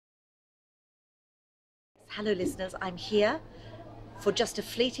Hello listeners, I'm here for just a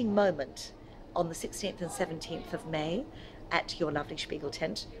fleeting moment on the 16th and 17th of May at your lovely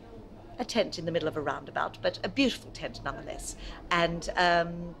Spiegeltent. A tent in the middle of a roundabout, but a beautiful tent nonetheless. And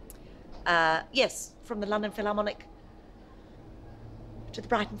yes, from the London Philharmonic to the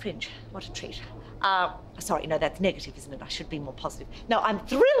Brighton Fringe. What a treat. Sorry, no, that's negative, isn't it? I should be more positive. No, I'm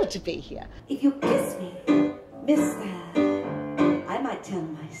thrilled to be here. If you kiss me, mister, I might tell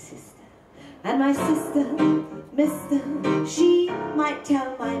my sister. And my sister, mister, she might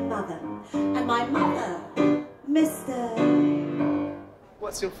tell my mother. And my mother, mister.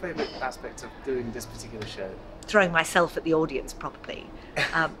 What's your favourite aspect of doing this particular show? Throwing myself at the audience, probably.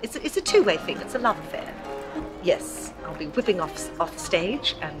 It's a two-way thing. It's a love affair. Yes, I'll be whipping off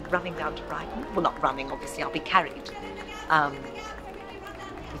stage and running down to Brighton. Well, not running, obviously. I'll be carried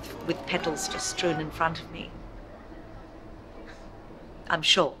with petals just strewn in front of me. I'm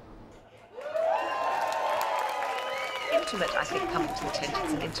sure. Intimate, I think, coming to the tent.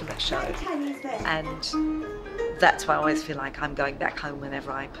 It's an intimate show, and that's why I always feel like I'm going back home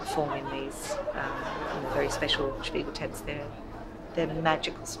whenever I perform in these very special Spiegeltents. They're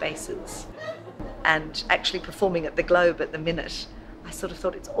magical spaces. And actually performing at the Globe at the minute, I sort of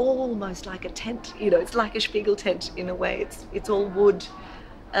thought it's almost like a tent. You know, it's like a Spiegeltent in a way. It's all wood.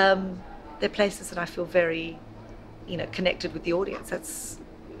 They're places that I feel very, connected with the audience.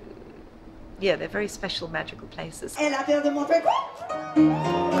 Yeah, they're very special, magical places. No, I'm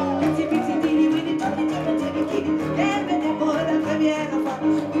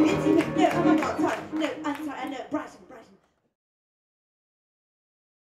sorry, I know.